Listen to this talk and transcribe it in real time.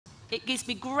it gives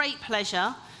me great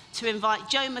pleasure to invite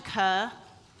Joe McCurr,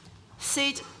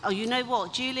 Sid, oh, you know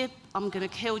what, Julia, I'm going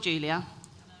to kill Julia.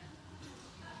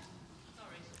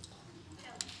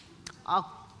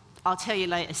 I'll tell you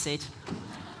later, Sid.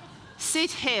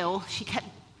 Sid Hill,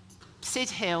 Sid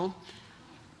Hill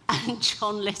and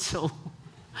John Little.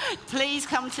 Please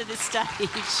come to the stage.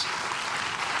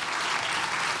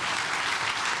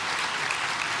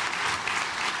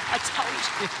 I told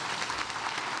you.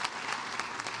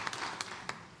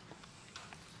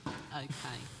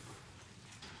 Okay.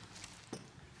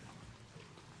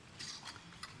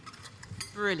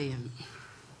 Brilliant.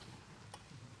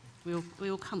 We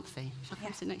all comfy? Shall I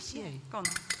come sit next to you? Go on.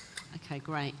 Okay,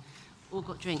 great. All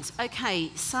got drinks.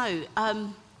 Okay, so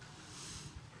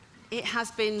it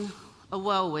has been a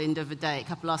whirlwind of a day,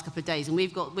 last couple of days, and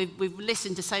we've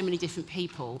listened to so many different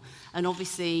people, and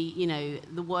obviously, you know,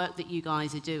 the work that you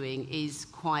guys are doing is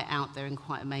quite out there and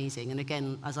quite amazing. And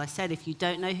again, as I said, if you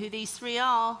don't know who these three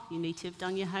are, you need to have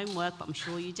done your homework, but I'm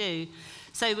sure you do.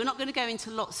 So we're not going to go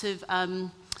into lots of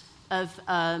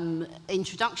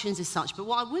introductions as such, but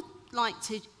what I would like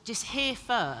to just hear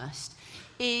first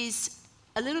is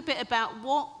a little bit about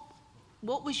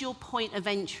what was your point of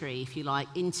entry, if you like,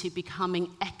 into becoming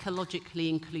ecologically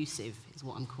inclusive, is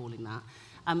what I'm calling that.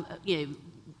 You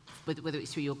know, whether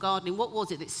it's through your gardening, what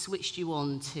was it that switched you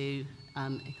on to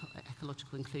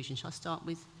ecological inclusion? Shall I start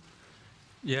with?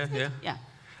 Yeah.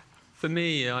 For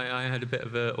me, I had a bit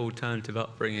of an alternative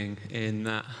upbringing in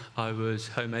that I was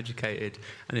home educated,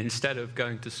 and instead of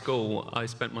going to school, I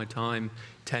spent my time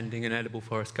tending an edible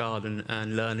forest garden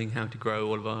and learning how to grow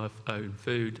all of our own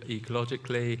food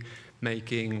ecologically,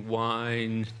 making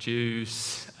wine,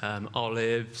 juice,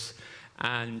 olives,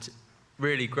 and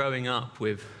really growing up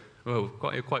with, well,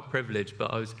 quite privileged,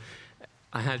 but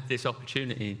I had this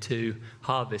opportunity to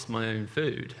harvest my own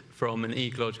food from an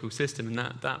ecological system, and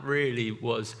that really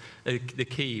was the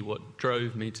key, what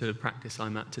drove me to the practice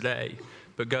I'm at today.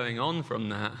 But going on from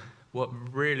that, what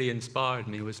really inspired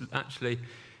me was actually,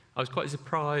 I was quite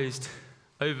surprised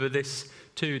over this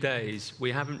 2 days,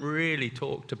 we haven't really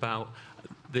talked about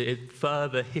the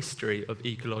further history of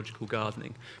ecological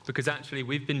gardening, because actually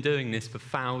we've been doing this for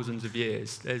thousands of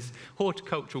years. There's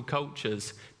horticultural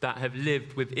cultures that have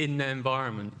lived within their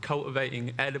environment,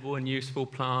 cultivating edible and useful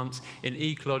plants in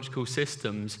ecological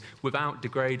systems without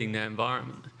degrading their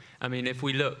environment. I mean, if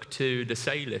we look to the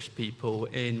Salish people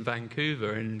in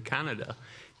Vancouver in Canada,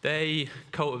 they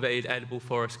cultivated edible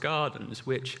forest gardens,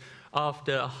 which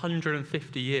after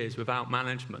 150 years without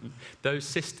management, those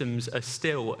systems are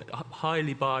still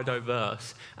highly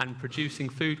biodiverse and producing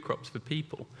food crops for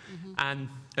people. Mm-hmm. And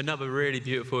another really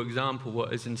beautiful example,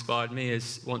 what has inspired me,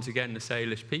 is once again the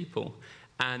Salish people.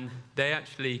 And they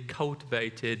actually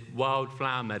cultivated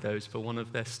wildflower meadows for one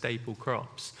of their staple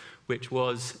crops, which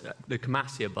was the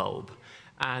camassia bulb.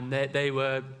 And they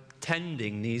were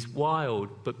tending these wild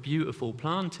but beautiful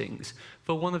plantings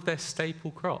for one of their staple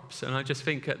crops. And I just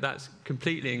think that's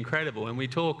completely incredible. And we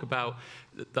talk about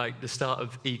like the start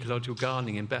of ecological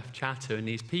gardening in Beth Chatter and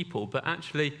these people, but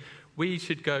actually we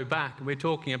should go back, and we're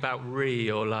talking about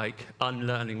or like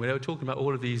unlearning. We're talking about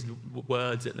all of these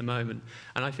words at the moment.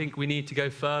 And I think we need to go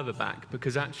further back,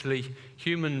 because actually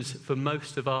humans, for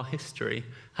most of our history,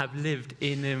 have lived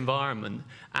in the environment,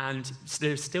 and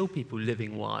there's still people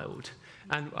living wild.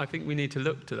 And I think we need to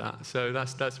look to that. So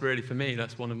that's really, for me,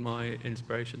 that's one of my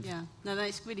inspirations. Yeah, no,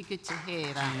 that's really good to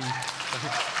hear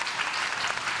that.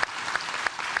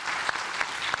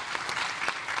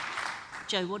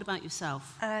 Joe, what about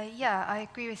yourself? Yeah, I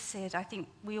agree with Sid. I think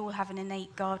we all have an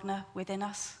innate gardener within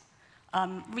us.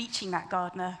 Reaching that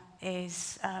gardener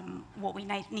is what we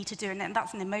need to do, and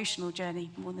that's an emotional journey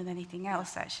more than anything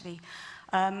else, actually.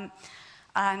 I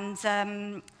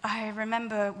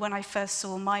remember when I first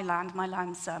saw my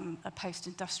land's a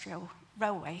post-industrial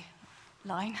railway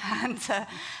line and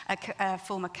a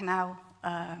former canal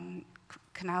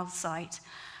site.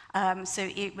 So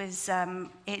it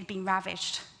had been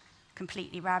ravaged,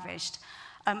 completely ravaged.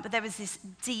 But there was this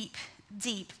deep,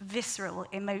 visceral,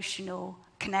 emotional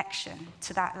connection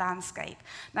to that landscape.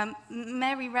 Now,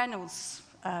 Mary Reynolds,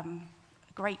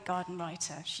 great garden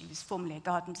writer. She was formerly a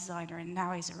garden designer and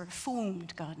now is a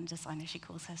reformed garden designer, she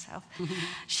calls herself.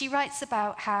 She writes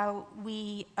about how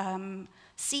we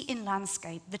see in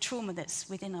landscape the trauma that's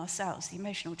within ourselves, the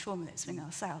emotional trauma that's within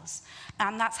ourselves.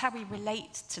 And that's how we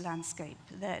relate to landscape,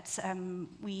 that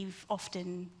we've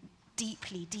often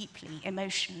deeply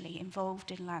emotionally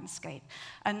involved in landscape.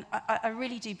 And I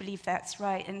really do believe that's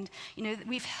right. And, you know,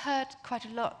 we've heard quite a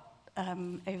lot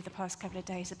over the past couple of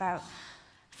days about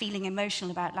feeling emotional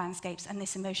about landscapes and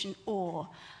this emotion awe.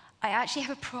 I actually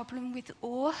have a problem with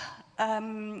awe.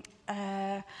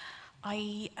 I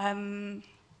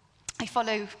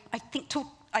follow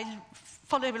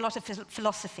a lot of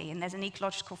philosophy, and there's an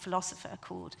ecological philosopher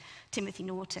called Timothy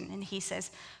Norton, and he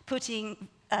says putting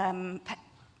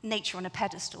nature on a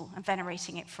pedestal and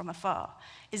venerating it from afar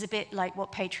is a bit like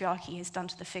what patriarchy has done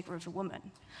to the figure of a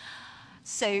woman.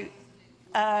 So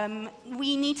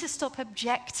we need to stop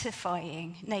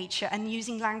objectifying nature and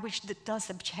using language that does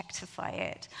objectify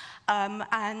it.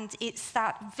 And it's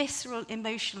that visceral,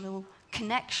 emotional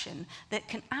connection that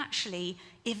can actually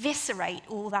eviscerate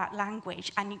all that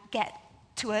language and get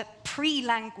to a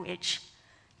pre-language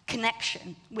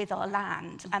connection with our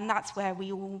land. And that's where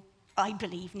we all, I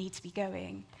believe, need to be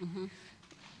going. Mm-hmm.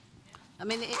 I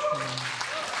mean,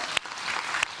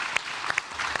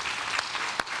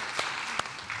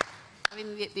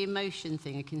 the emotion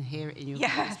thing, I can hear it in your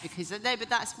voice, because no, but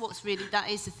that's what's really, that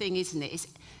is the thing, isn't it? It's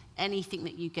anything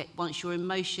that you get, once your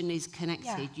emotion is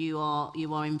connected, you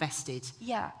are invested.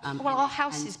 Yeah. Well, our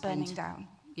house is burning down.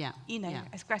 Yeah. You know,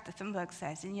 as Greta Thunberg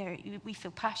says, and we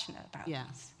feel passionate about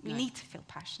this. We need to feel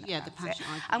passionate about the passion,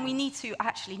 it. And we need to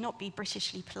actually not be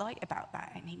Britishly polite about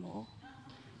that anymore.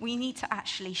 We need to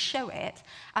actually show it.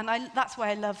 And that's why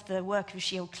I love the work of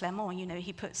Gilles Clément. You know,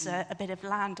 he puts a bit of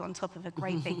land on top of a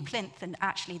great big plinth, and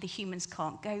actually the humans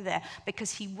can't go there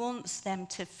because he wants them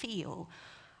to feel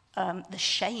the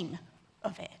shame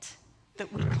of it,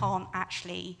 that we can't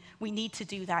actually, we need to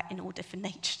do that in order for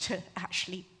nature to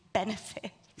actually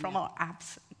benefit from our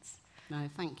absence. No,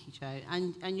 thank you, Jo.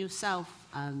 And yourself,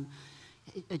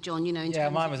 John, you know, in terms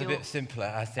of mine was a bit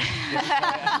simpler, I think.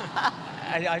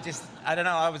 I don't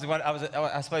know,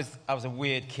 I suppose I was a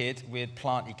weird kid, weird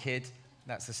planty kid.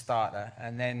 That's the starter.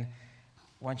 And then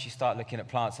once you start looking at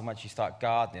plants and once you start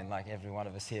gardening, like every one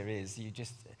of us here is, you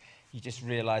just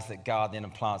realise that gardening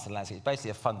and plants and landscape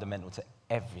basically are fundamental to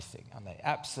everything, aren't they?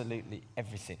 Absolutely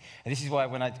everything. And this is why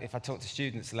if I talk to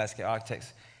students, landscape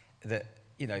architects, that,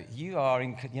 you know,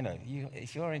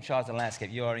 if you're in charge of the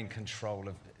landscape, you are in control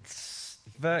of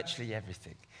virtually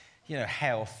everything. You know,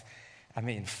 health,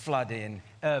 flooding,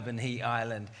 urban heat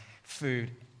island, food,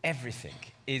 everything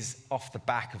is off the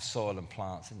back of soil and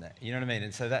plants, isn't it? You know what I mean?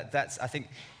 And so that's, I think,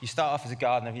 you start off as a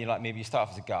gardener, maybe you start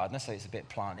off as a gardener, so it's a bit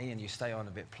planty, and you stay on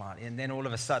a bit planty, and then all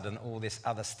of a sudden, all this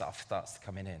other stuff starts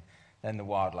coming in. Then the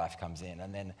wildlife comes in,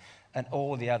 and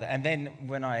all the other, and then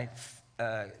when I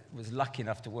was lucky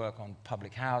enough to work on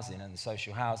public housing and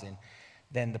social housing,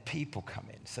 then the people come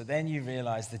in. So then you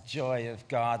realize the joy of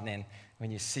gardening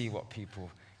when you see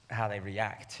how they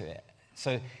react to it.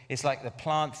 So it's like the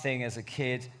plant thing as a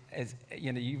kid,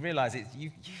 you realize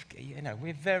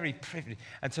we're very privileged.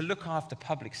 And to look after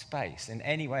public space in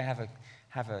any way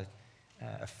have a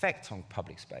effect on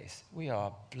public space, we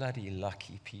are bloody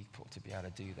lucky people to be able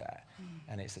to do that.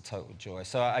 And it's a total joy.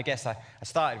 So I guess I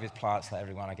started with plants like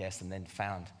everyone, I guess, and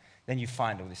then you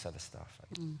find all this other stuff.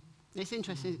 It's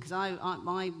interesting because I've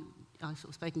sort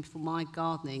of spoken before, my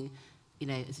gardening, you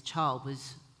know, as a child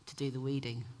was to do the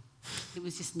weeding. It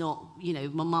was just not, you know,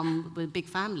 my mum was a big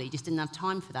family, just didn't have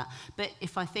time for that. But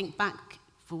if I think back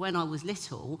for when I was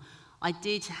little, I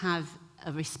did have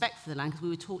a respect for the land because we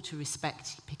were taught to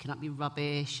respect picking up your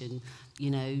rubbish and, you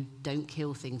know, don't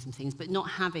kill things and things, but not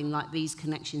having like these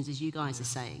connections as you guys are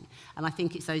saying. And I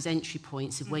think it's those entry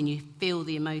points of when you feel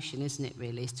the emotion, isn't it,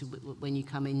 really, as to when you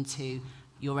come into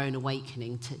your own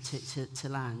awakening to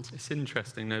land. It's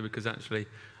interesting, though, because actually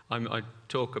I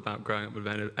talk about growing up with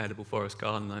an edible forest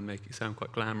garden, and I make it sound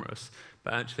quite glamorous,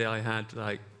 but actually I had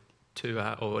like 2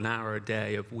 hours or an hour a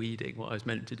day of weeding what I was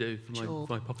meant to do for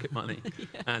my pocket money.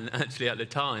 And actually at the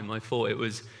time I thought it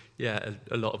was, a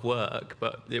lot of work,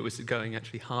 but it was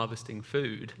actually harvesting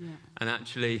food. And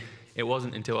actually it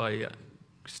wasn't until I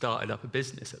started up a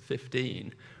business at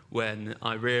 15 when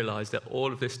I realised that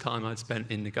all of this time I'd spent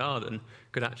in the garden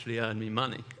could actually earn me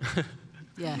money.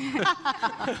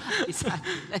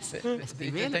 Exactly. Let's be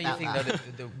real about that.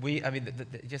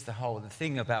 Just the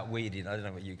thing about weeding, I don't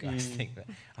know what you guys think, but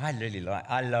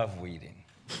I love weeding.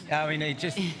 I mean,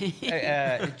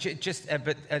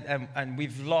 and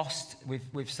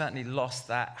we've certainly lost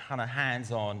that kind of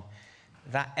hands-on,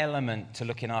 that element to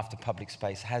looking after public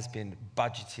space has been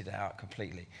budgeted out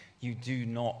completely. You do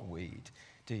not weed,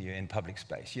 do you, in public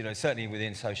space? You know, certainly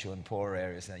within social and poorer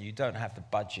areas, you don't have the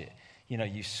budget. You know,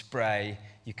 you spray,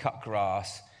 you cut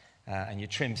grass, and you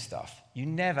trim stuff. You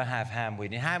never have hand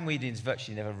weeding. Hand weeding is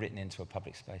virtually never written into a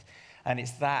public space. And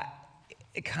it's that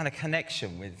kind of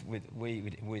connection with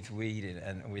weeding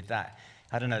and with that.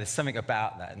 I don't know, there's something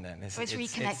about that. And then it's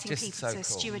reconnecting people so to cool.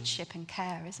 stewardship and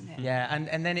care, isn't it? Yeah,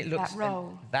 and then it looks, that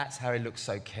role. That's how it looks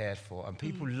so cared for. And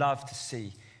people love to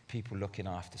see people looking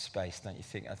after space, don't you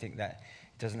think? I think that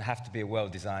it doesn't have to be a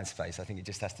well-designed space. I think it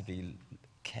just has to be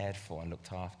cared for and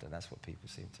looked after. That's what people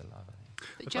seem to love, I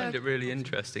think. I find it really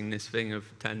interesting, this thing of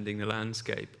tending the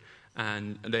landscape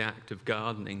and the act of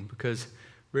gardening, because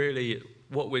really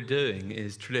what we're doing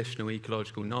is traditional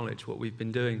ecological knowledge, what we've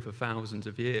been doing for thousands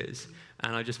of years.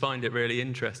 And I just find it really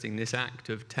interesting, this act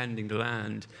of tending the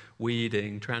land,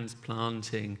 weeding,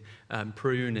 transplanting,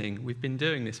 pruning. We've been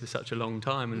doing this for such a long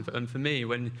time. And for me,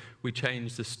 when we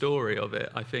change the story of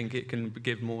it, I think it can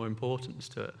give more importance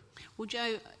to it. Well,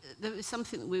 Joe, there was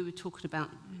something that we were talking about,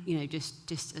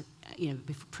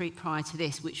 prior to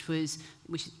this, which is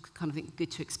kind of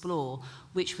good to explore,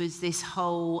 which was this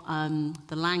whole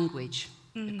the language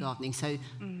of gardening. So,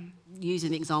 use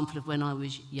an example of when I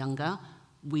was younger.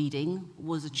 Weeding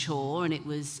was a chore, and it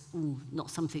was not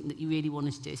something that you really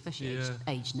wanted to do, especially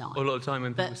age 9. A lot of time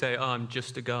when people say, "Oh, I'm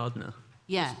just a gardener."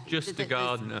 Yeah, just a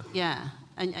gardener. Yeah.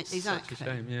 And exactly. Such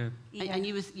a shame, yeah. And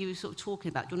you were sort of talking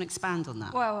about. Do you want to expand on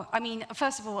that? Well, I mean,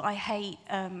 first of all, I hate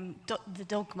the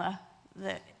dogma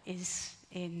that is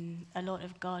in a lot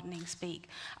of gardening speak,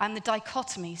 and the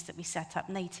dichotomies that we set up,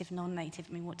 native, non-native.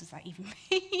 I mean, what does that even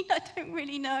mean? I don't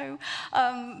really know,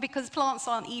 because plants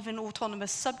aren't even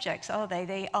autonomous subjects, are they?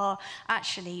 They are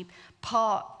actually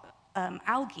part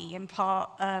algae and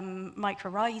part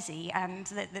mycorrhizae, and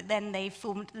then they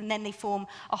form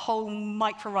a whole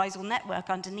mycorrhizal network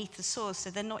underneath the soil. So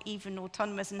they're not even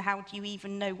autonomous. And how do you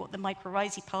even know what the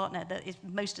mycorrhizae partner that is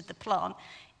most of the plant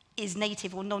is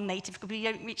native or non-native? Because we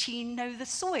don't actually know the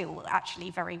soil actually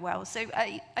very well. So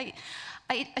I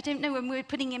don't know when we're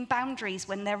putting in boundaries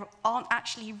when there aren't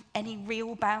actually any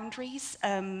real boundaries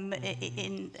and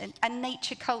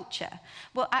nature culture.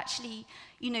 Well, actually,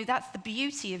 that's the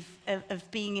beauty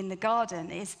of being in the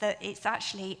garden, is that it's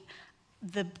actually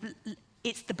the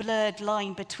blurred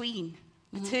line between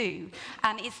the two,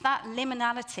 and it's that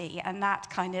liminality and that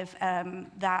kind of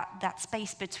that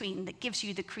space between that gives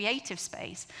you the creative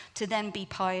space to then be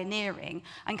pioneering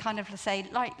and kind of say,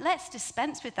 like, let's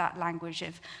dispense with that language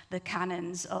of the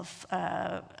canons of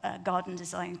garden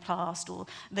design past, or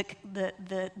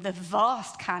the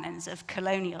vast canons of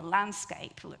colonial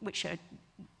landscape, which are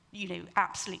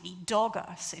absolutely dog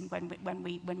us when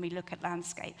we look at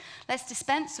landscape. Let's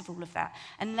dispense of all of that,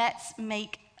 and let's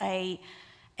make a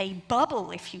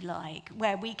bubble, if you like,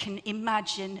 where we can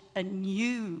imagine a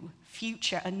new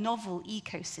future, a novel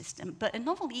ecosystem, but a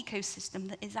novel ecosystem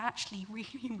that is actually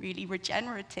really, really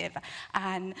regenerative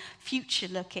and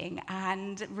future-looking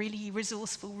and really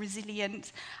resourceful,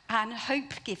 resilient, and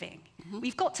hope-giving.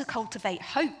 We've got to cultivate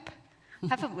hope,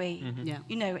 haven't we? Yeah.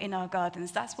 In our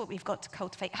gardens. That's what we've got to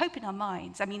cultivate. Hope in our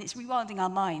minds. I mean, it's rewilding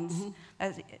our minds,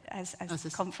 as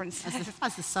the conference says.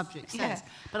 As the subject says. Yeah.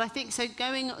 But I think, so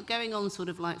going on sort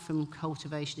of like from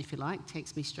cultivation, if you like,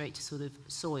 takes me straight to sort of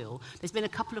soil. There's been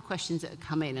a couple of questions that have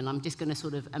come in, and I'm just going to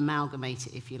sort of amalgamate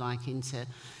it, if you like,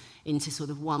 into sort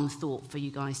of one thought for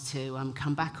you guys to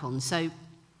come back on. So,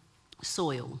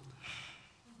 soil.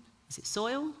 Is it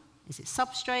soil? Is it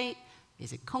substrate?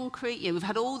 Is it concrete? We've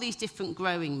had all these different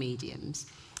growing mediums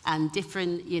and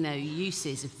different,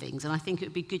 uses of things. And I think it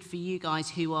would be good for you guys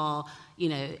who are,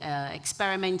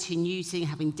 experimenting, using,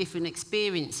 having different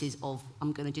experiences of,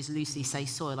 I'm going to just loosely say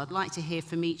soil. I'd like to hear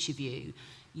from each of you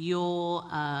your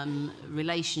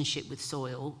relationship with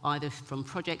soil, either from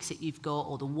projects that you've got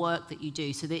or the work that you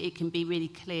do, so that it can be really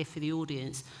clear for the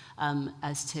audience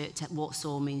as to what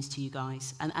soil means to you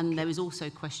guys. And there was also a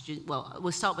question, well,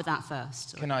 we'll start with that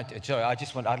first. Can I, Joe,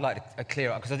 I'd like to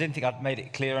clear up, because I didn't think I'd made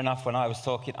it clear enough when I was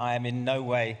talking. I am in no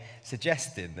way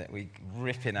suggesting that we're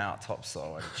ripping out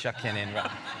topsoil and chucking in.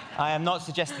 I am not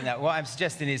suggesting that. What I'm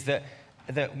suggesting is that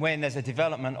when there's a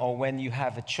development, or when you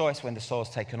have a choice, when the soil's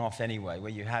taken off anyway,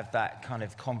 where you have that kind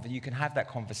of you can have that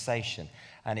conversation,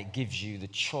 and it gives you the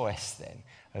choice then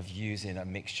of using a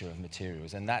mixture of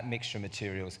materials. And that mixture of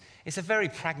materials, it's a very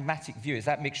pragmatic view, is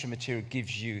that mixture of material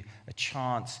gives you a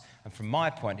chance, and from my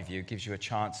point of view, gives you a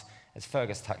chance, as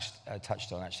Fergus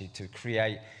touched on actually, to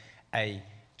create a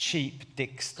cheap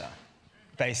Dixter,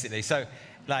 basically. So,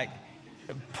 like,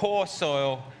 poor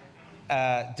soil,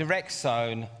 direct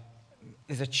sown,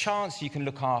 there's a chance you can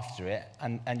look after it,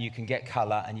 and you can get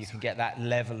colour, and you can get that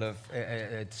level of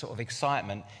sort of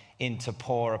excitement into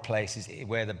poorer places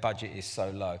where the budget is so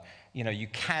low. You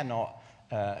cannot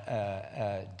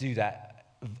do that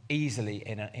easily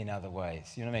in other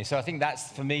ways. You know what I mean? So I think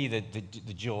that's, for me,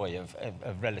 the joy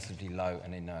of relatively low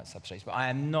and inert substrates. But I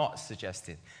am not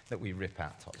suggesting that we rip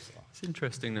out topsoil. It's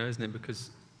interesting, though, isn't it? Because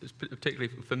particularly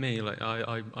for me, like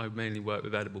I mainly work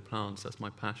with edible plants. That's my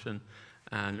passion.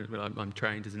 And I'm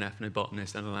trained as an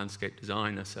ethnobotanist and a landscape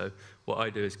designer, so what I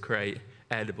do is create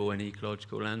edible and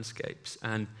ecological landscapes.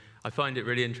 And I find it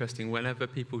really interesting whenever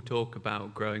people talk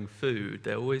about growing food,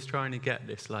 they're always trying to get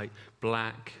this like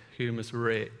black,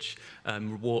 humus-rich,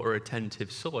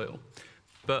 water-attentive soil.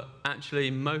 But actually,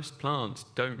 most plants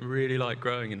don't really like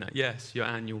growing in that. Yes, your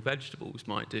annual vegetables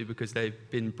might do because they've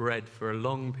been bred for a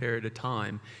long period of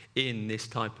time in this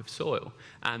type of soil.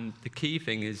 And the key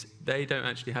thing is they don't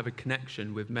actually have a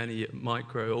connection with many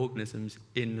microorganisms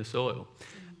in the soil.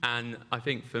 And I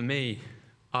think for me,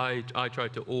 I try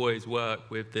to always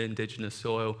work with the indigenous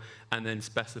soil and then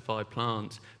specify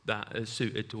plants that are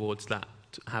suited towards that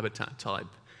habitat type.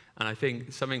 And I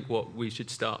think something what we should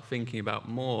start thinking about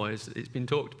more is, it's been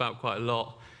talked about quite a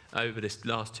lot over this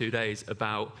last 2 days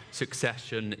about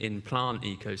succession in plant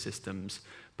ecosystems,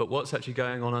 but what's actually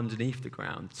going on underneath the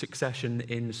ground? Succession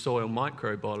in soil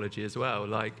microbiology as well,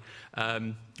 like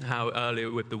how earlier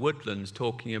with the woodlands,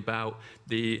 talking about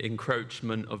the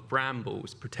encroachment of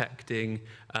brambles protecting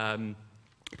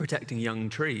young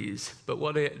trees. But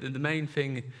the main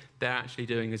thing they're actually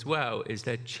doing as well is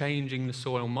they're changing the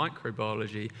soil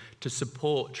microbiology to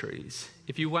support trees.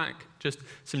 If you whack just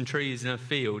some trees in a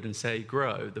field and say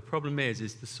grow, the problem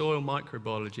is the soil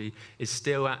microbiology is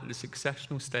still at the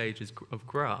successional stages of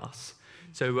grass.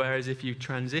 So whereas if you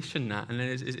transition that, and then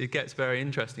it gets very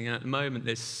interesting, and at the moment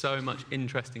there's so much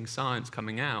interesting science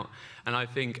coming out, and I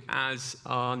think as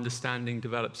our understanding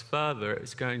develops further,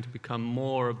 it's going to become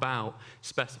more about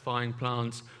specifying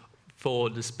plants for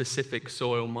the specific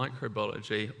soil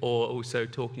microbiology, or also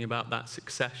talking about that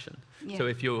succession. Yeah. So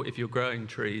if you're growing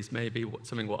trees, maybe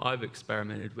something what I've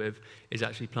experimented with is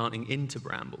actually planting into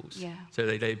brambles. Yeah. So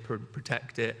they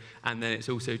protect it, and then it's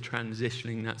also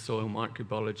transitioning that soil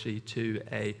microbiology to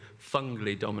a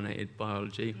fungally dominated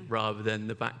biology rather than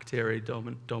the bacteria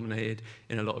dominated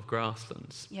in a lot of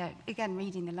grasslands. Yeah, again,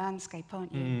 reading the landscape,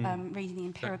 aren't you? Reading the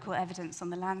empirical evidence on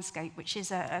the landscape, which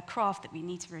is a craft that we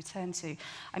need to return to.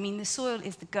 I mean, the soil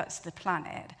is the guts of the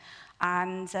planet.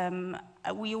 And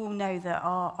we all know that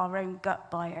our own gut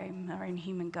biome, our own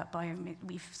human gut biome,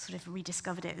 we've sort of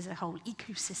rediscovered it as a whole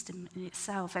ecosystem in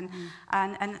itself. And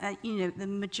you know, the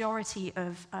majority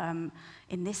of,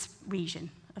 in this region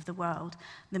of the world,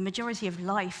 the majority of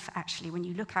life, actually, when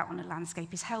you look out on a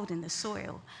landscape, is held in the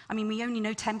soil. I mean, we only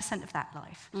know 10% of that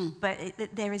life, but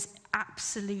there is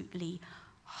absolutely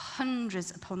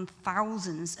hundreds upon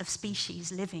thousands of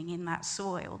species living in that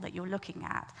soil that you're looking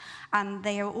at. And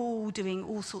they are all doing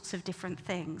all sorts of different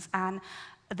things. And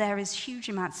there is huge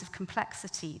amounts of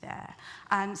complexity there.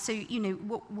 And so, you know,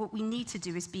 what we need to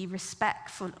do is be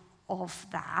respectful of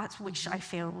that, which I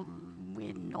feel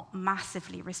we're not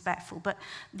massively respectful. But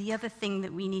the other thing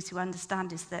that we need to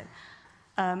understand is that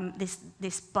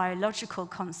this biological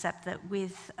concept that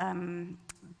with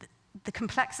the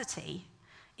complexity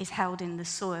is held in the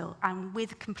soil, and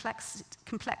with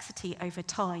complexity over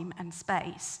time and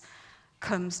space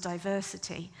comes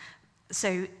diversity.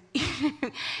 So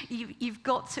you've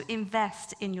got to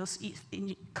invest in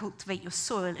cultivate your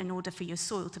soil in order for your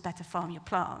soil to better farm your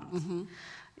plants.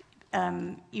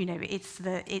 You know,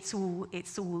 it's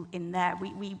all in there.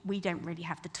 We don't really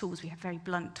have the tools. We have very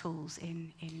blunt tools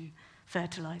in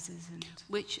fertilizers and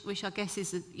which I guess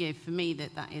is, you know, for me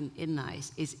that in that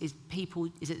is people,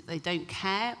 is it they don't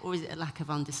care, or is it a lack of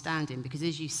understanding? Because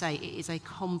as you say, it is a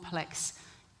complex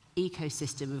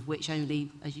ecosystem of which only,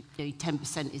 as you know,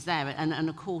 10% is there, and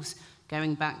of course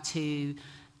going back to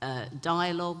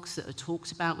dialogues that are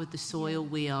talked about with the soil,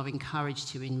 we are encouraged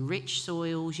to enrich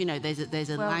soils. You know, there's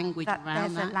a language around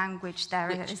that. There's a language there,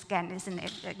 again, isn't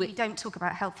it? We don't talk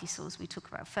about healthy soils, we talk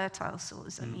about fertile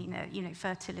soils. I mean, you know,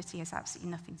 fertility has absolutely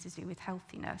nothing to do with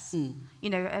healthiness. You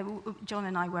know, John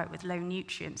and I work with low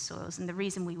nutrient soils, and the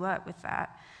reason we work with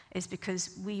that is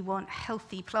because we want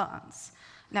healthy plants.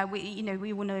 Now, we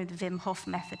all know the Wim Hof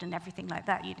method and everything like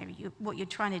that. You know, what you're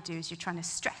trying to do is you're trying to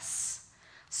stress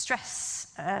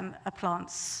a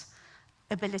plant's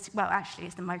ability, well, actually,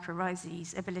 it's the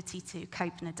mycorrhizae's ability to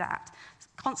cope and adapt.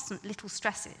 Constant little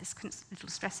stresses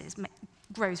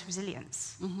grows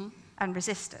resilience and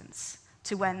resistance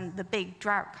to when the big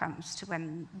drought comes, to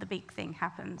when the big thing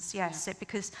happens. Yes, so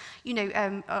because, you know,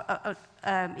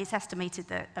 it's estimated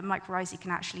that a mycorrhizae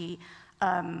can actually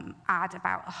add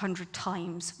about 100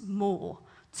 times more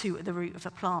to the root of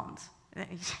a plant. I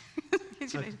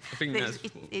think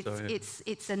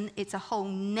it's a whole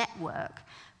network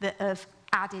of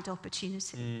added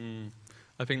opportunity.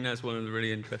 I think that's one of the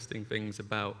really interesting things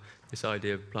about this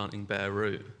idea of planting bare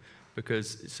root,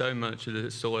 because so much of the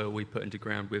soil we put into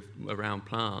ground around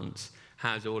plants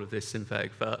has all of this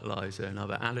synthetic fertilizer and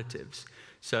other additives.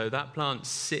 So that plant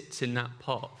sits in that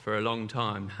pot for a long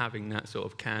time, having that sort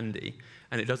of candy,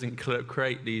 and it doesn't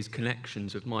create these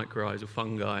connections with mycorrhizal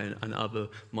fungi and other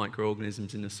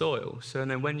microorganisms in the soil. So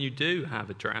then when you do have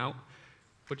a drought,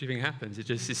 what do you think happens? It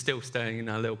just is still staying in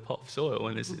that little pot of soil,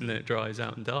 and then it dries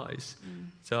out and dies.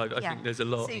 So I think there's a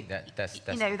lot. So,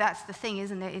 you know, that's the thing,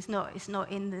 isn't it? It's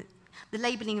not in the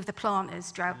labelling of the plant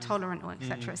as drought tolerant or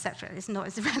et cetera, is not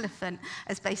as relevant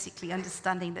as basically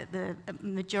understanding that the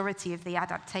majority of the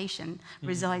adaptation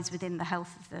resides within the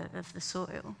health of the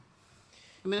soil.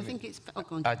 I mean, I think it's. Oh,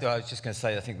 go on. I was just going to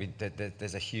say, I think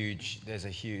there's a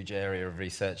huge area of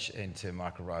research into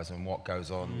mycorrhiza and what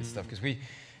goes on with stuff, because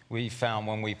we found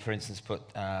when we, for instance, put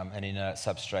an inert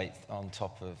substrate on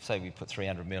top of, say we put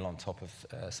 300 mil on top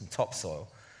of some topsoil,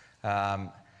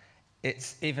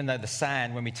 it's, even though the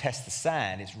sand, when we test the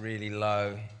sand, it's really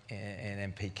low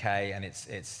in NPK, and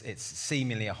it's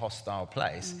seemingly a hostile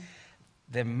place,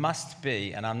 there must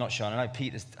be, and I'm not sure, I know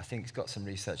Peter's, I think, has got some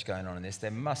research going on in this,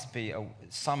 there must be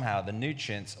somehow the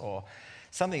nutrients or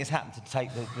something has happened to take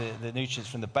the nutrients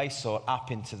from the base soil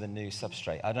up into the new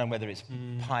substrate. I don't know whether it's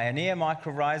pioneer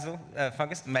mycorrhizal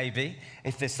fungus, maybe,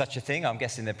 if there's such a thing. I'm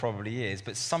guessing there probably is,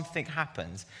 but something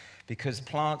happens because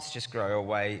plants just grow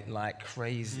away like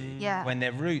crazy when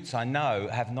their roots, I know,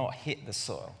 have not hit the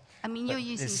soil. I mean, you're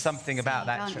using there's something about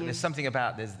that. aren't you? There's something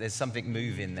about there's something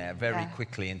moving there very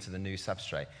quickly into the new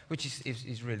substrate, which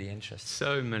is really interesting.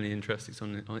 So many interesting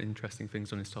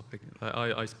things on this topic.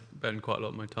 I spend quite a lot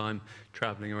of my time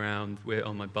travelling around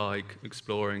on my bike,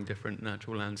 exploring different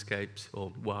natural landscapes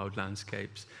or wild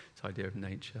landscapes. This idea of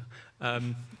nature.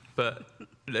 But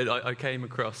I came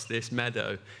across this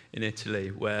meadow in Italy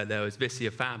where there was Vicia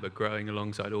faba growing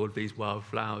alongside all of these wild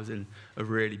flowers in a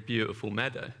really beautiful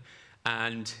meadow.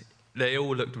 And they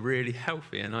all looked really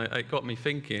healthy, and it got me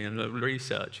thinking and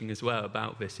researching as well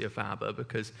about Vicia faba,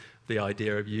 because of the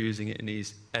idea of using it in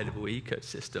these edible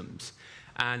ecosystems.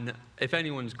 And if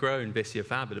anyone's grown Vicia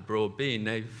faba, the broad bean,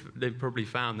 they've probably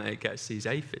found that it gets these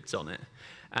aphids on it.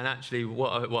 And actually,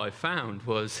 what I found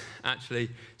was actually,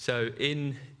 so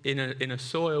in a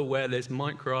soil where there's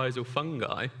mycorrhizal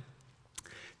fungi,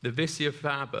 the Vicia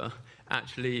faba,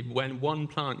 actually, when one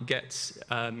plant gets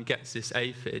this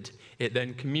aphid, it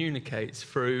then communicates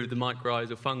through the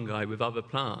mycorrhizal fungi with other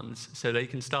plants, so they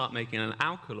can start making an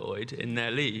alkaloid in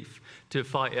their leaf to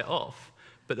fight it off.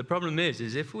 But the problem is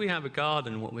if we have a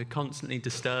garden where we're constantly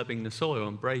disturbing the soil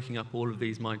and breaking up all of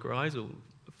these mycorrhizal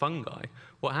fungi,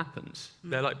 what happens?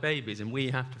 They're like babies, and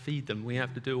we have to feed them. We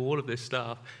have to do all of this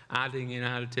stuff, adding in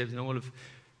additives and all of.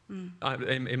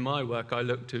 In my work, I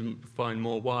look to find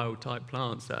more wild-type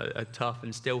plants that are tough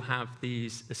and still have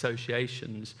these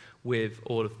associations with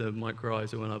all of the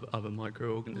mycorrhizal and other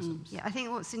microorganisms. Yeah, I think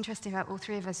what's interesting about all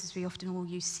three of us is we often all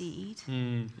use seed.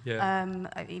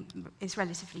 It's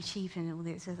relatively cheap and all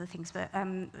these other things, but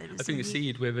I think a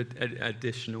seed with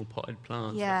additional potted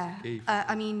plants. Yeah,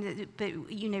 I mean, but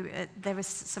you know, there was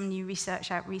some new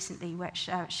research out recently which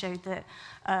showed that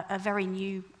a very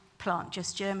new plant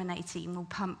just germinating will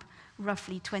pump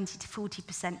roughly 20 to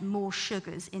 40% more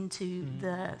sugars into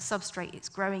the substrate it's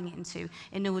growing into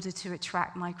in order to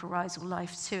attract mycorrhizal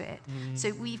life to it.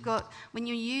 So we've got, when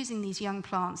you're using these young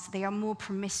plants, they are more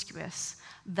promiscuous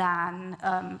than,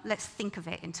 let's think of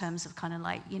it in terms of kind of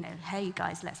like, you know, hey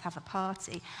guys, let's have a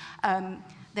party.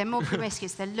 They're more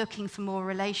promiscuous, they're looking for more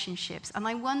relationships. And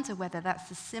I wonder whether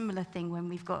that's a similar thing when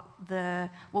we've got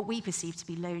what we perceive to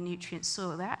be low nutrient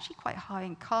soil. They're actually quite high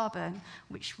in carbon,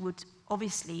 which would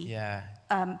obviously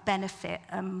benefit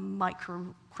a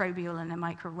microbial and a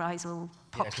mycorrhizal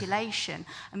population.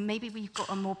 And maybe we've got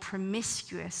a more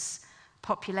promiscuous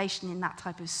population in that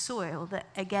type of soil that,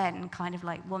 again, kind of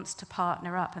like wants to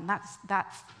partner up. And that's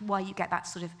why you get that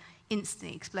sort of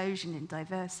instant explosion in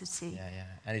diversity. Yeah.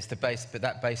 And it's the base, but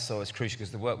that base soil is crucial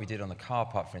because the work we did on the car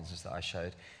park, for instance, that I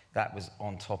showed, that was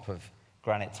on top of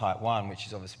granite type 1, which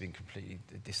has obviously been completely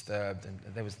disturbed, and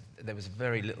there was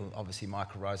very little, obviously,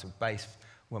 mycorrhizal base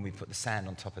when we put the sand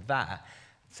on top of that.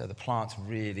 So the plants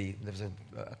really, there was an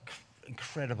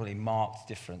incredibly marked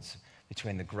difference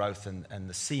between the growth and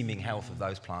the seeming health of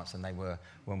those plants than they were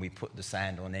when we put the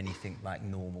sand on anything like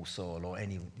normal soil or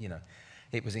any, you know,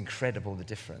 it was incredible, the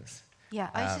difference. Yeah,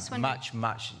 I was just wondering...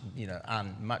 much, you know,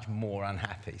 much more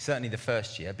unhappy. Certainly the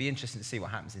first year. It'd be interesting to see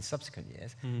what happens in subsequent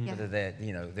years. Whether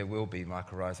there will be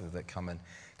mycorrhizal that come and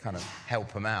kind of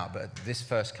help them out. But this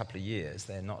first couple of years,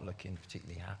 they're not looking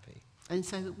particularly happy. And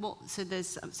so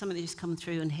there's somebody just come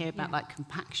through and hear about like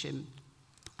compaction.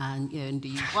 And, and do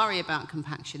you worry about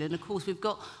compaction? And of course, we've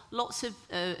got lots of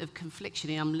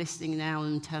confliction. I'm listening now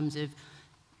in terms of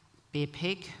be a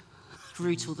pig,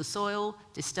 root all the soil,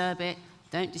 disturb it,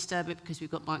 don't disturb it because we've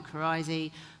got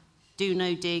mycorrhizae, do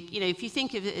no dig. If you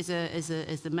think of it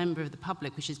as the member of the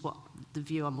public, which is what the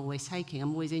view I'm always taking,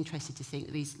 I'm always interested to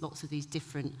think that lots of these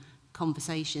different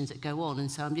conversations that go on.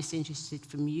 And so I'm just interested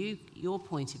from your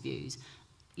point of views,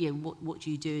 what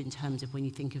do you do in terms of when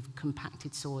you think of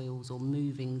compacted soils or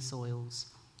moving soils?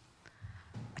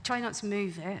 I try not to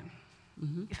move it,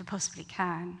 if I possibly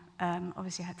can.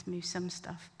 Obviously, I had to move some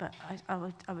stuff, but I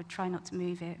would try not to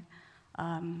move it if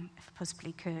I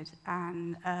possibly could.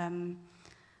 And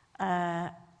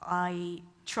I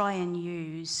try and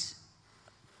use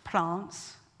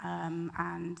plants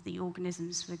and the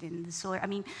organisms within the soil. I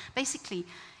mean, basically,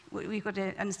 we've got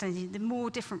to understand the more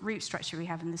different root structure we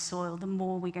have in the soil, the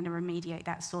more we're going to remediate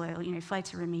that soil.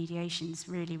 Phytoremediation is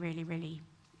really, really, really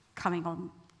coming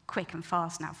on quick and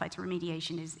fast now.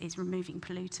 Phytoremediation is removing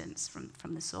pollutants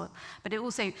from the soil. But it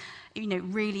also,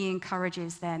 really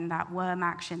encourages then that worm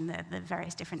action, the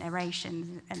various different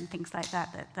aerations and things like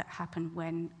that happen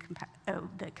when,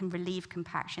 that can relieve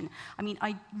compaction. I mean,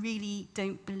 I really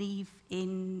don't believe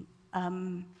in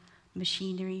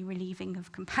machinery relieving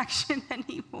of compaction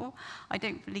anymore. I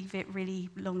don't believe it really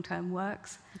long-term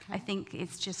works. Okay. I think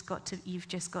you've just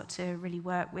got to really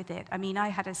work with it. I mean, I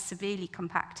had a severely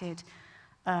compacted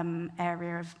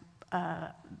area of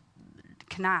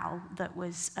canal that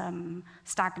was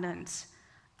stagnant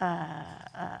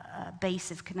base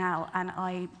of canal, and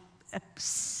I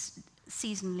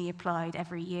seasonally applied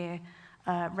every year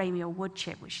ramial wood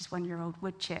chip, which is 1-year-old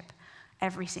wood chip,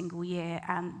 every single year,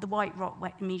 and the white rot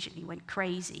immediately went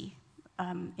crazy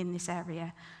in this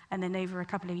area. And then over a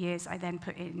couple of years, I then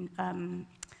put in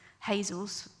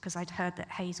hazels, because I'd heard that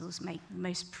hazels make the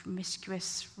most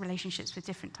promiscuous relationships with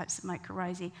different types of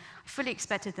mycorrhizae. I fully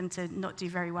expected them to not do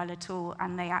very well at all,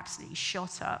 and they absolutely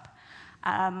shot up.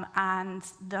 And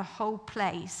the whole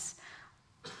place,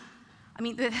 I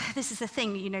mean, this is the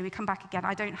thing, we come back again.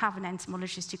 I don't have an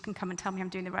entomologist who can come and tell me I'm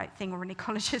doing the right thing, or an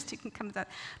ecologist who can come with that.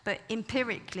 But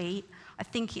empirically, I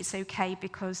think it's okay,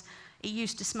 because it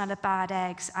used to smell of bad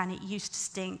eggs, and it used to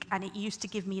stink, and it used to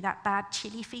give me that bad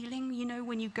chilly feeling,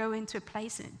 when you go into a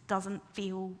place and it doesn't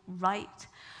feel right.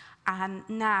 And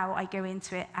now I go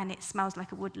into it, and it smells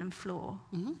like a woodland floor.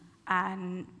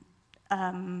 And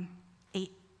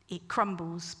it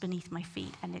crumbles beneath my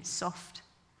feet, and it's soft.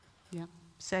 Yeah.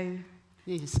 So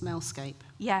we need a smellscape.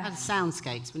 Yeah. And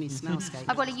soundscapes, we need smellscapes.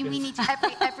 Well, we need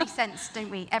every sense, don't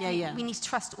we? We need to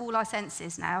trust all our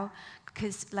senses now,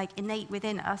 because innate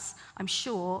within us, I'm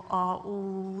sure, are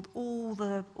all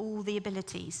the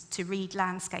abilities to read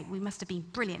landscape. We must have been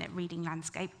brilliant at reading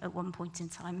landscape at one point in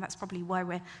time. That's probably why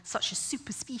we're such a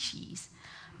super species.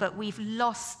 But we've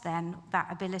lost then that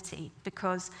ability,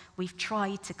 because we've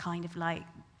tried to kind of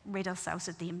rid ourselves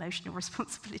of the emotional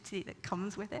responsibility that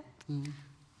comes with it.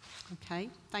 Okay,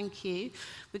 thank you.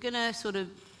 We're going to sort of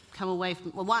come away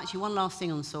from, well, actually, one last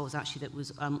thing on soils, actually, that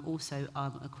was also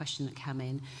a question that came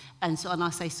in. And I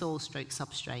say soil stroke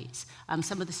substrates.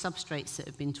 Some of the substrates that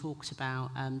have been talked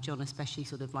about, John, especially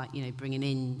sort of bringing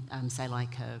in, say,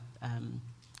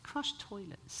 crushed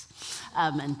toilets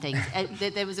and things.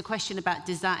 There was a question about,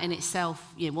 does that in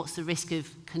itself, what's the risk of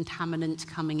contaminant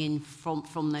coming in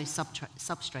from those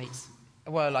substrates?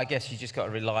 Well, I guess you just got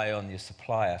to rely on your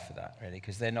supplier for that, really,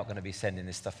 because they're not going to be sending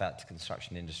this stuff out to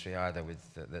construction industry either.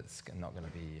 That's not going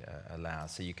to be allowed.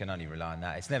 So you can only rely on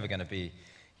that. It's never going to be,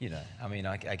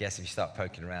 I guess if you start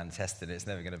poking around and testing it, it's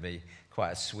never going to be quite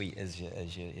as sweet as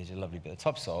your lovely bit of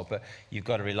topsoil. But you've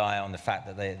got to rely on the fact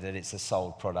that it's a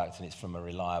sold product and it's from a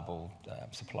reliable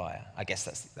supplier. I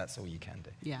guess that's all you can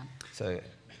do. Yeah. So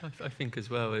I think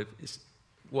as well,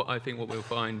 what we'll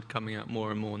find coming out more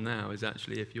and more now is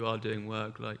actually, if you are doing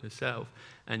work like yourself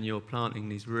and you're planting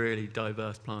these really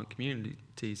diverse plant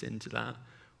communities into that,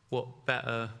 what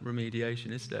better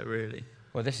remediation is there, really?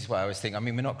 Well, this is what I always think. I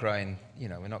mean, we're not growing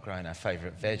our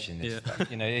favourite veg in this stuff.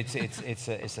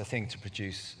 It's a thing to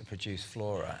produce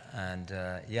flora, and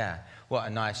what a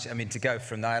nice. I mean, to go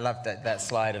from that, I love that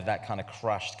slide of that kind of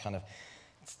crushed, kind of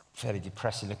fairly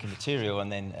depressing looking material,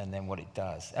 and then what it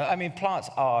does. I mean, plants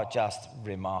are just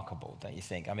remarkable, don't you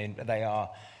think? I mean, they are.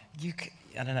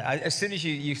 I don't know. As soon as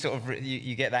you sort of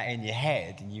you get that in your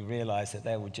head, and you realise that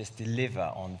they will just deliver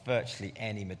on virtually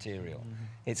any material. Mm-hmm.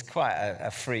 It's quite a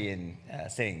freeing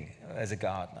thing as a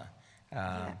gardener.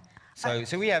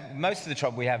 So we have most of the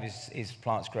trouble we have is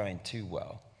plants growing too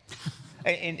well,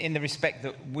 in the respect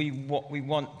that we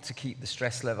want to keep the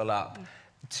stress level up,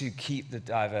 to keep the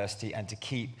diversity, and to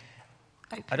keep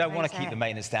I don't want to keep the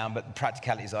maintenance down, but the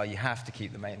practicalities are you have to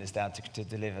keep the maintenance down to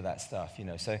deliver that stuff, you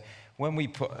know. So when we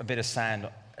put a bit of sand,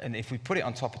 and if we put it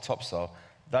on top of topsoil,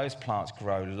 those plants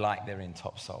grow like they're in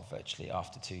topsoil virtually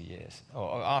after 2 years,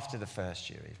 or after the first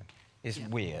year even. It's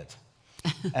weird.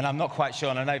 And I'm not quite sure,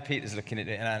 and I know Peter's looking at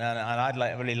it, and I'd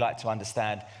really like to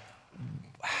understand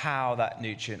how that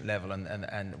nutrient level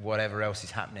and whatever else is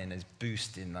happening is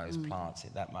boosting those plants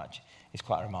that much. It's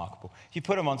quite remarkable. If you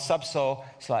put them on subsoil,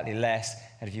 slightly less,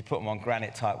 and if you put them on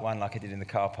granite type 1, like I did in the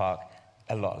car park,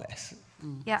 a lot less.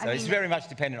 Yeah, so it's very much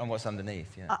dependent on what's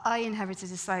underneath. Yeah. I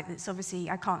inherited a site that's obviously,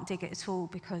 I can't dig it at all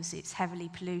because it's heavily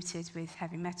polluted with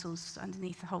heavy metals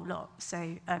underneath the whole lot.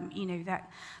 So, you know,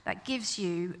 that gives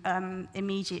you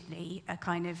immediately a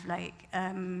kind of like,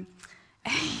 you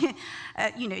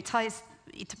know,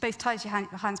 it both ties your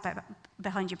hands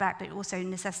behind your back, but also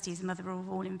necessity is the mother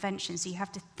of all invention. So you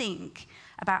have to think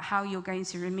about how you're going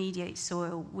to remediate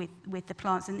soil with the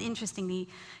plants. And interestingly,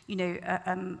 you know,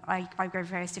 I grow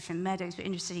various different meadows, but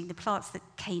interestingly, the plants that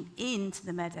came into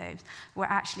the meadows were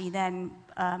actually then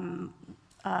I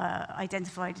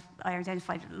identified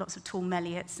lots of tall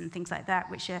melliats and things like that,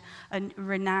 which are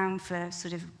renowned for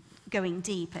sort of going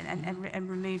deep and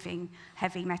removing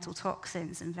heavy metal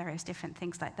toxins and various different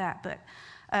things like that. But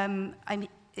I mean,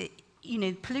 you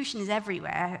know, pollution is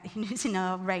everywhere. You know, it's in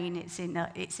our rain, it's in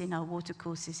our water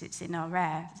courses, it's in our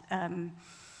air.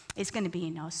 It's going to be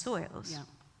in our soils. Yeah.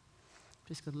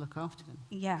 Just got to look after them.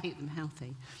 Yeah. Keep them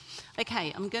healthy.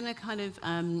 Okay, I'm going to kind of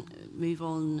move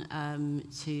on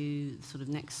to sort of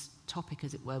next topic,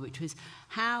 as it were, which was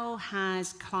how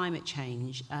has climate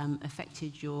change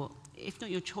affected your, if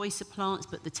not your choice of plants,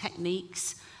 but the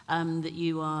techniques that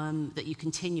you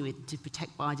continue with to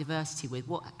protect biodiversity with?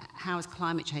 How has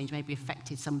climate change maybe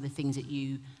affected some of the things that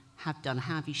you have done?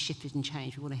 How have you shifted and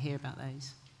changed? We want to hear about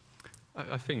those.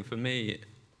 I think for me,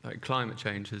 like, climate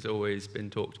change has always been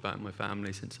talked about in my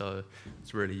family since I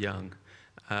was really young.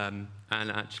 And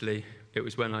actually, it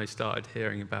was when I started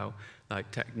hearing about like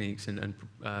techniques and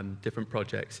different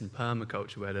projects in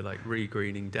permaculture where they're like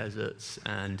re-greening deserts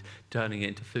and turning it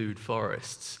into food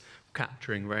forests,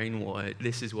 capturing rainwater.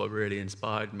 This is what really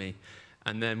inspired me.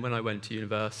 And then when I went to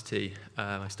university,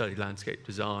 I studied landscape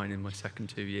design in my second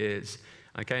 2 years.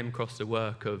 I came across the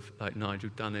work of like Nigel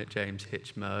Dunnett, James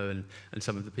Hitchmo, and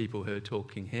some of the people who are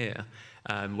talking here,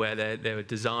 where they were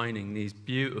designing these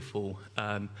beautiful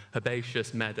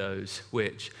herbaceous meadows,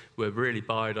 which were really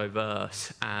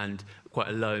biodiverse and quite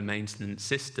a low maintenance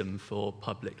system for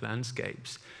public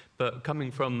landscapes. But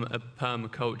coming from a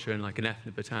permaculture and like an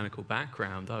ethnobotanical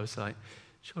background, I was like,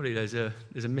 surely there's a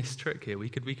missed trick here. We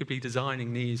could be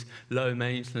designing these low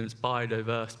maintenance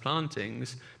biodiverse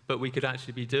plantings, but we could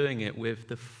actually be doing it with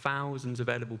the thousands of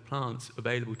edible plants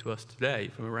available to us today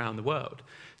from around the world.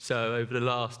 So over the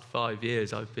last 5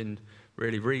 years, I've been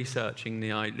really researching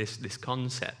this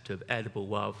concept of edible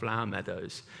wildflower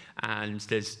meadows, and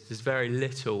there's very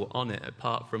little on it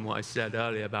apart from what I said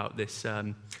earlier about the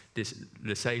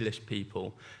Salish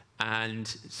people. And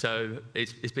so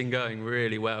it's been going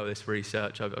really well, this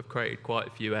research. I've created quite a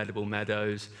few edible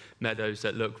meadows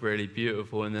that look really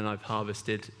beautiful, and then I've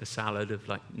harvested a salad of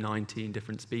like 19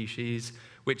 different species,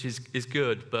 which is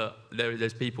good, but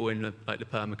there's people in the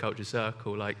permaculture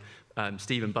circle, like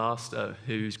Stephen Barstow,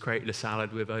 who's created a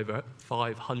salad with over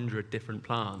 500 different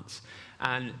plants.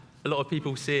 And a lot of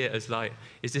people see it as like,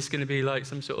 is this going to be like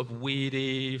some sort of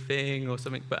weedy thing or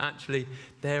something? But actually,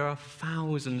 there are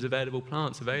thousands of edible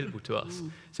plants available to us.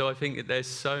 So I think that there's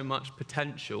so much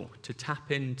potential to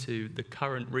tap into the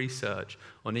current research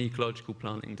on ecological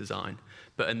planting design,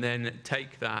 and then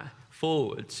take that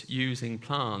forwards using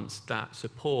plants that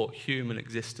support human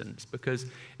existence, because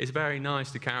it's very nice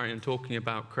to carry on talking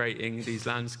about creating these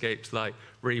landscapes like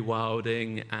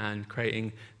rewilding and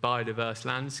creating biodiverse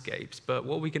landscapes, but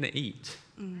what are we going to eat?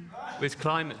 With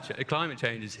climate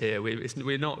change is here.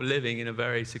 We're not living in a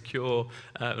very secure,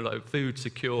 like food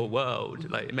secure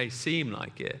world. Like, it may seem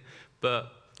like it,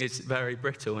 but it's very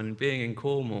brittle, and being in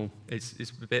Cornwall,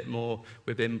 it's a bit more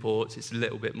with imports. It's a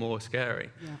little bit more scary.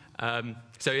 Yeah.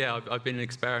 So yeah, I've been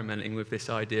experimenting with this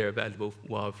idea of edible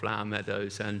wildflower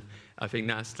meadows, and I think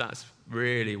that's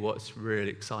really what's really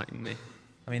exciting me.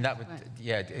 I mean, that would,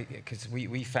 yeah, because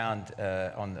we found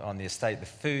on the estate, the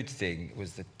food thing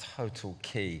was the total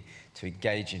key to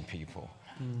engaging people.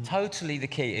 Totally the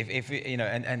key. If you know,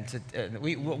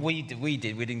 what we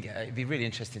didn't get. It'd be really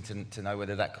interesting to know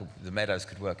whether the meadows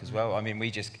could work as well. I mean,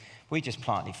 we just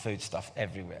planted food stuff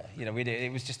everywhere. You know,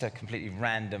 it was just a completely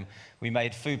random. We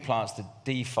made food plants the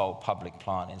default public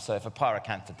planting. So if a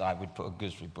pyracantha died, we'd put a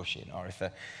gooseberry bush in, or if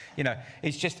you know,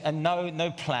 it's just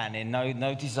no planning,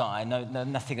 no design,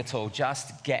 nothing at all.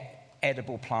 Just get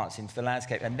edible plants into the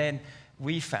landscape, and then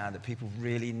we found that people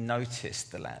really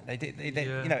noticed the land.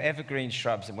 You know, evergreen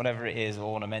shrubs and whatever it is,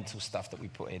 ornamental stuff that we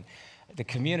put in. The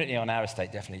community on our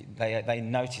estate definitely, they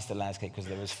noticed the landscape because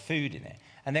there was food in it.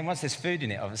 And then once there's food in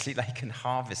it, obviously they can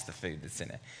harvest the food that's in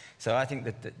it. So I think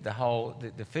that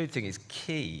the food thing is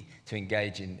key to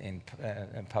engage in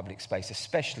public space,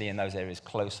 especially in those areas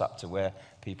close up to where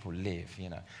people live, you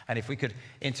know. And if we could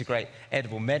integrate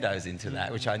edible meadows into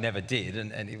that, which I never did,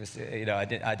 and it was, you know, I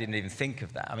didn't even think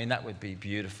of that. I mean, that would be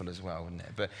beautiful as well, wouldn't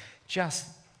it? But just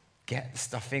get the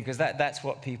stuff in, because that's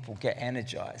what people get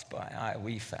energized by,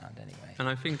 we found anyway. And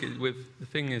I think the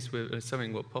thing is with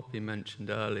something what Poppy mentioned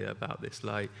earlier about this,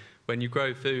 like when you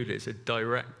grow food, it's a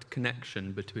direct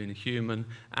connection between a human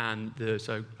and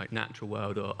the natural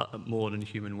world, or more than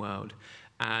human world.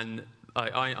 And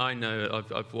I know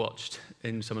I've watched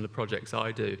in some of the projects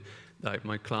I do, like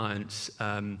my client's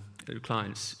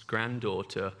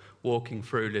granddaughter walking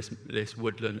through this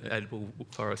woodland edible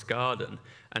forest garden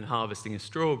and harvesting a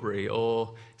strawberry,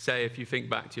 or say if you think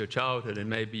back to your childhood and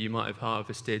maybe you might have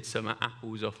harvested some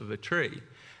apples off of a tree,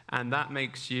 and that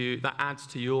adds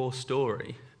to your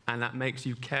story, and that makes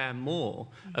you care more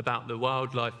about the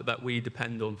wildlife that we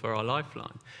depend on for our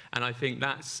lifeline. And I think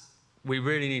we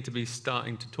really need to be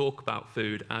starting to talk about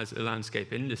food as a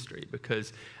landscape industry,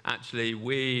 because actually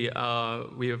we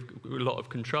have a lot of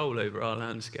control over our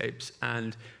landscapes,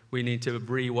 and we need to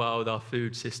rewild our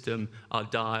food system, our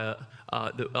diet,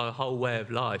 our whole way of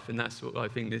life. And that's what I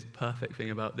think is the perfect thing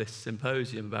about this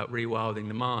symposium, about rewilding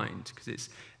the mind, because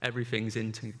everything's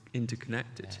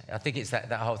interconnected. Yeah, I think it's that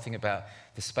whole thing about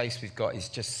the space we've got is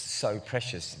just so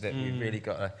precious that we've really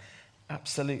got to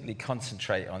absolutely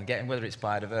concentrate on getting, whether it's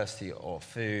biodiversity or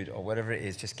food or whatever it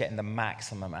is, just getting the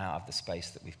maximum out of the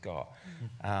space that we've got.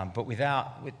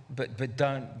 But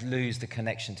don't lose the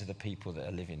connection to the people that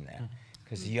are living there,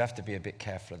 because you have to be a bit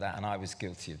careful of that. And I was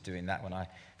guilty of doing that when I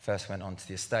first went onto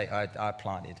the estate. I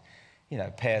planted, you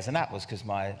know, pears and apples because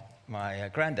my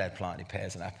granddad planted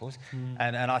pears and apples,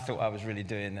 and I thought I was really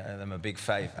doing them a big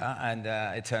favour. And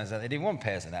it turns out they didn't want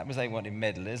pears and apples. They wanted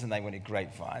medlars, and they wanted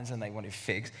grapevines, and they wanted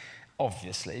figs.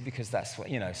 Obviously, because that's what,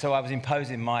 you know, so I was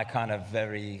imposing my kind of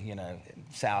very, you know,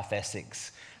 South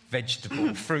Essex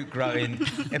vegetable, fruit-growing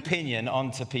opinion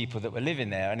onto people that were living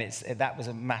there, and that was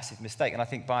a massive mistake. And I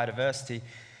think biodiversity,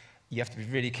 you have to be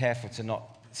really careful to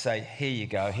not say, here you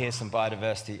go, here's some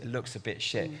biodiversity, it looks a bit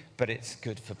shit, but it's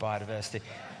good for biodiversity.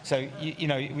 So, you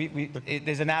know,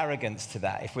 there's an arrogance to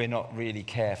that if we're not really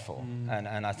careful.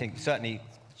 And I think certainly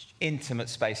intimate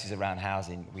spaces around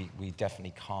housing, we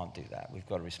definitely can't do that. We've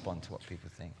got to respond to what people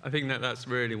think. I think that's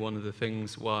really one of the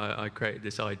things why I created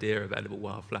this idea of edible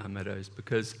wildflower meadows,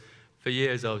 because for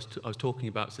years I was talking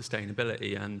about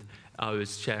sustainability, and I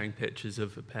was sharing pictures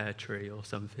of a pear tree or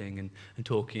something and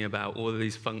talking about all of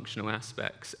these functional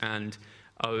aspects, and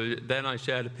then I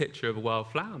shared a picture of a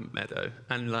wildflower meadow,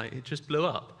 and like it just blew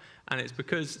up. And it's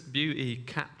because beauty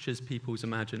captures people's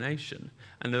imagination.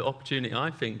 And the opportunity,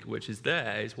 I think, which is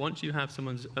there, is once you have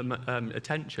someone's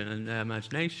attention and their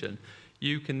imagination,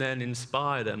 you can then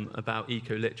inspire them about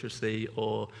eco-literacy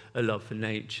or a love for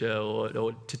nature,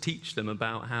 or to teach them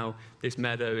about how this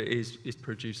meadow is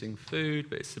producing food,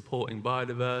 but it's supporting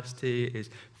biodiversity, is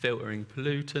filtering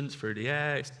pollutants through the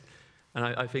air. And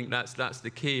I think that's the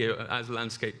key as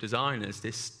landscape designers,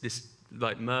 this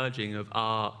like merging of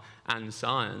art and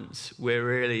science. We're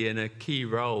really in a key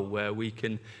role where we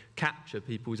can capture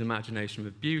people's imagination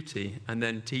with beauty and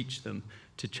then teach them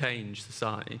to change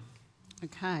society.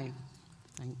 Okay,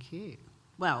 thank you.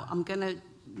 Well, I'm going to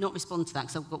not respond to that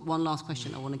because I've got one last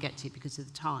question I want to get to because of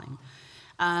the time.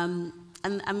 And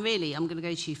really, I'm going to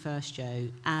go to you first, Joe.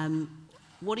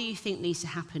 What do you think needs to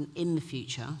happen in the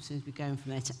future, so as we're going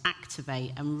from there, to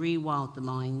activate and rewild the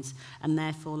minds and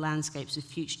therefore landscapes of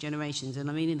future generations? And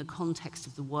I mean in the context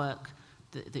of the work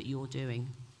that you're doing.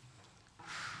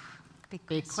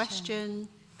 Big question.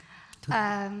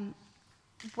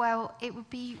 Well, it would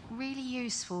be really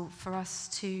useful for us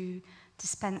to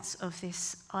dispense of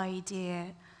this idea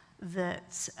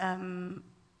that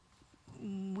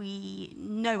we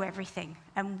know everything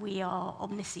and we are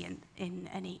omniscient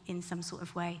in some sort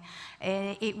of way.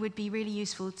 It would be really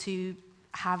useful to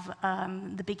have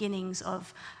the beginnings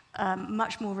of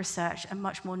much more research and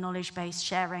much more knowledge-based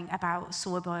sharing about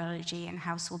soil biology and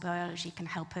how soil biology can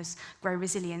help us grow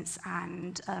resilience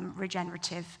and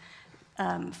regenerative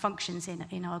functions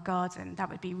in our garden. That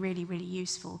would be really, really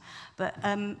useful. But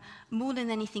more than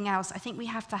anything else, I think we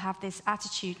have to have this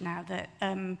attitude now that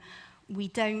we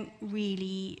don't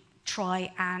really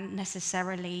try and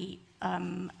necessarily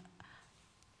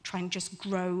try and just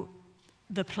grow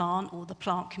the plant or the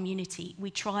plant community. We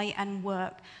try and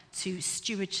work to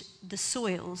steward the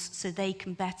soils so they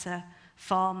can better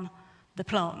farm the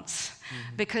plants.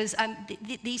 Because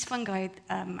these fungi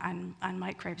and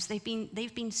microbes, they've been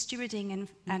stewarding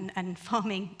and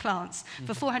farming plants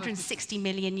for 460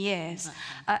 million years.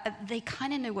 They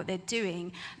kind of know what they're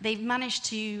doing. They've managed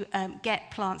to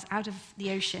get plants out of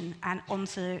the ocean and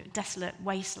onto desolate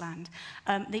wasteland.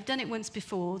 They've done it once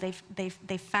before.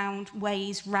 They've found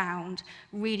ways round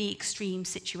really extreme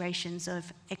situations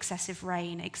of excessive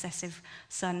rain, excessive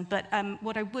sun. But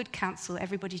what I would counsel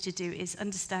everybody to do is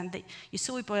understand that your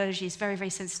soil biology is very, very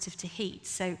sensitive to heat,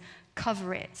 so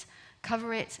cover it,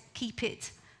 keep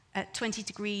it at 20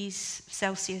 degrees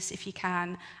Celsius if you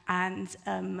can, and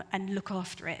look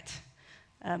after it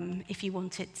if you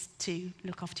want it to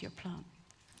look after your plant.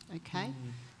 Okay.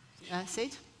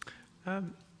 Sid?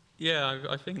 Yeah,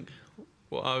 I think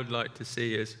what I would like to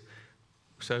see is,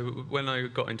 so when I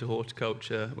got into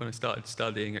horticulture, when I started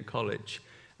studying at college,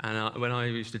 and when I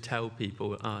used to tell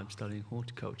people, I'm studying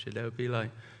horticulture, they would be like,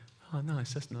 oh,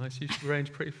 nice, that's nice. You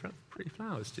arrange pretty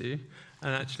flowers, do you?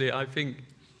 And actually, I think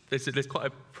there's quite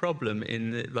a problem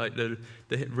in the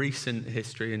recent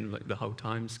history and the whole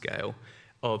time scale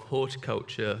of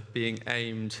horticulture being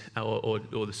aimed, or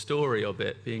the story of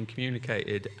it being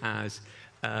communicated as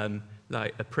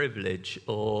like a privilege,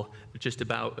 or just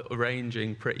about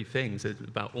arranging pretty things,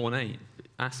 about ornate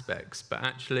aspects. But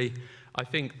actually, I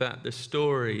think that the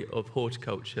story of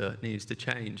horticulture needs to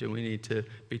change, and we need to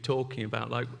be talking about,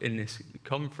 like in this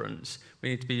conference, we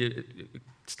need to be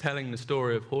telling the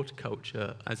story of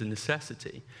horticulture as a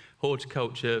necessity.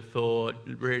 Horticulture for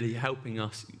really helping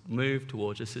us move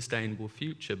towards a sustainable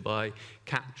future by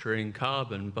capturing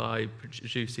carbon, by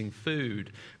producing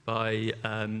food, by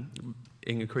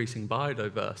increasing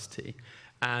biodiversity.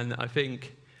 And I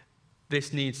think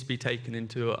this needs to be taken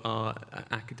into our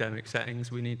academic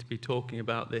settings. We need to be talking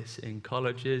about this in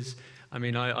colleges. I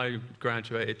mean, I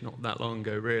graduated not that long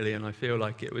ago, really, and I feel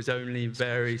like it was only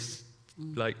very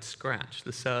scratched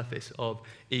the surface of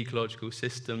ecological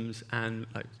systems and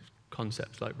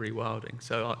concepts like rewilding.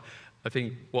 So I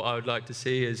think what I would like to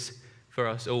see is for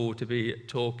us all to be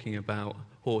talking about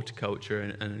horticulture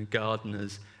and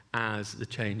gardeners as the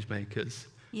change makers.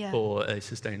 Yeah. For a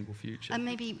sustainable future. And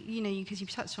maybe, because you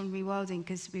touched on rewilding,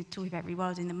 because we're talking about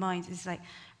rewilding the mind, it's like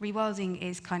rewilding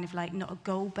is kind of like not a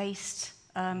goal-based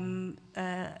way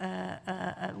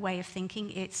of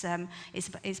thinking. It's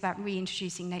about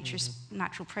reintroducing nature's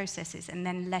natural processes and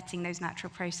then letting those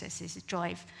natural processes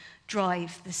drive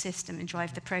the system and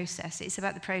drive the process. It's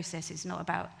about the process, it's not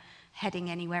about heading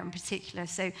anywhere in particular.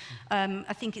 So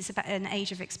I think it's about an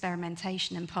age of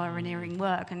experimentation and pioneering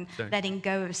work, and letting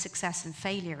go of success and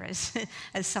failure as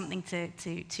something to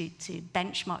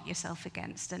benchmark yourself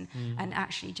against, and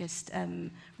actually just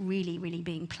really, really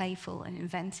being playful and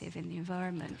inventive in the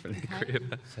environment. Okay.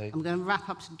 So I'm going to wrap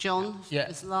up to John. Yeah.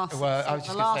 Well, I was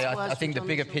just going to say, I think the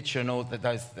bigger picture and all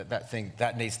that thing,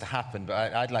 that needs to happen.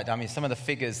 But I mean, some of the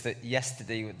figures that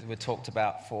yesterday were talked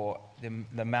about for the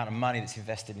amount of money that's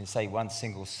invested in, say, one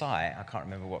single site, I can't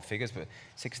remember what figures, but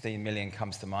 16 million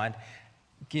comes to mind.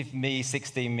 Give me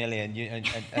 16 million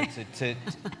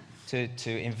to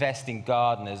invest in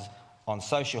gardeners on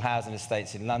social housing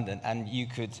estates in London, and you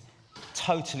could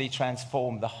totally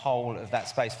transform the whole of that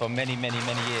space for many, many,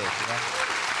 many years. You know?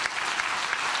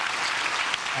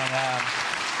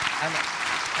 And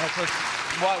of course,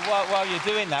 while you're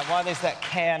doing that, while there's that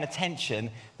care and attention,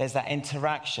 there's that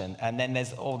interaction, and then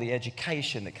there's all the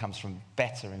education that comes from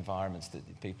better environments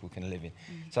that people can live in.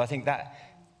 So I think that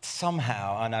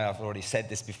somehow, I know I've already said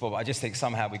this before, but I just think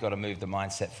somehow we've got to move the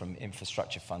mindset from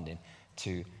infrastructure funding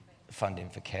to funding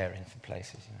for caring for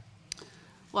places. You know?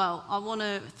 Well, I want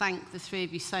to thank the three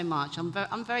of you so much.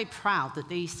 I'm very proud that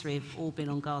these three have all been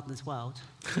on Gardener's World.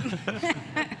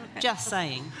 Just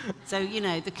saying. So,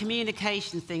 the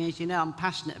communication thing, as you know, I'm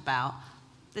passionate about.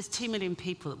 There's 2 million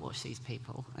people that watch these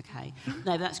people, okay?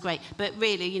 No, that's great. But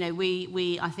really,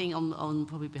 we I think on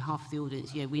probably behalf of the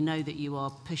audience, we know that you are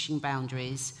pushing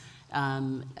boundaries.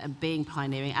 and being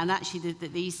pioneering. And actually,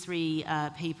 these three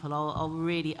people are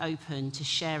really open to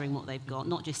sharing what they've got,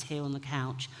 not just here on the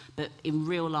couch, but in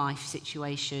real life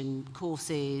situation,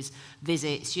 courses,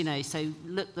 visits, you know. So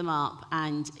look them up,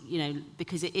 and, you know,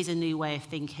 because it is a new way of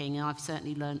thinking, and I've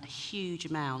certainly learned a huge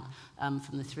amount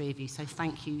from the three of you. So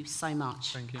thank you so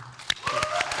much. Thank you.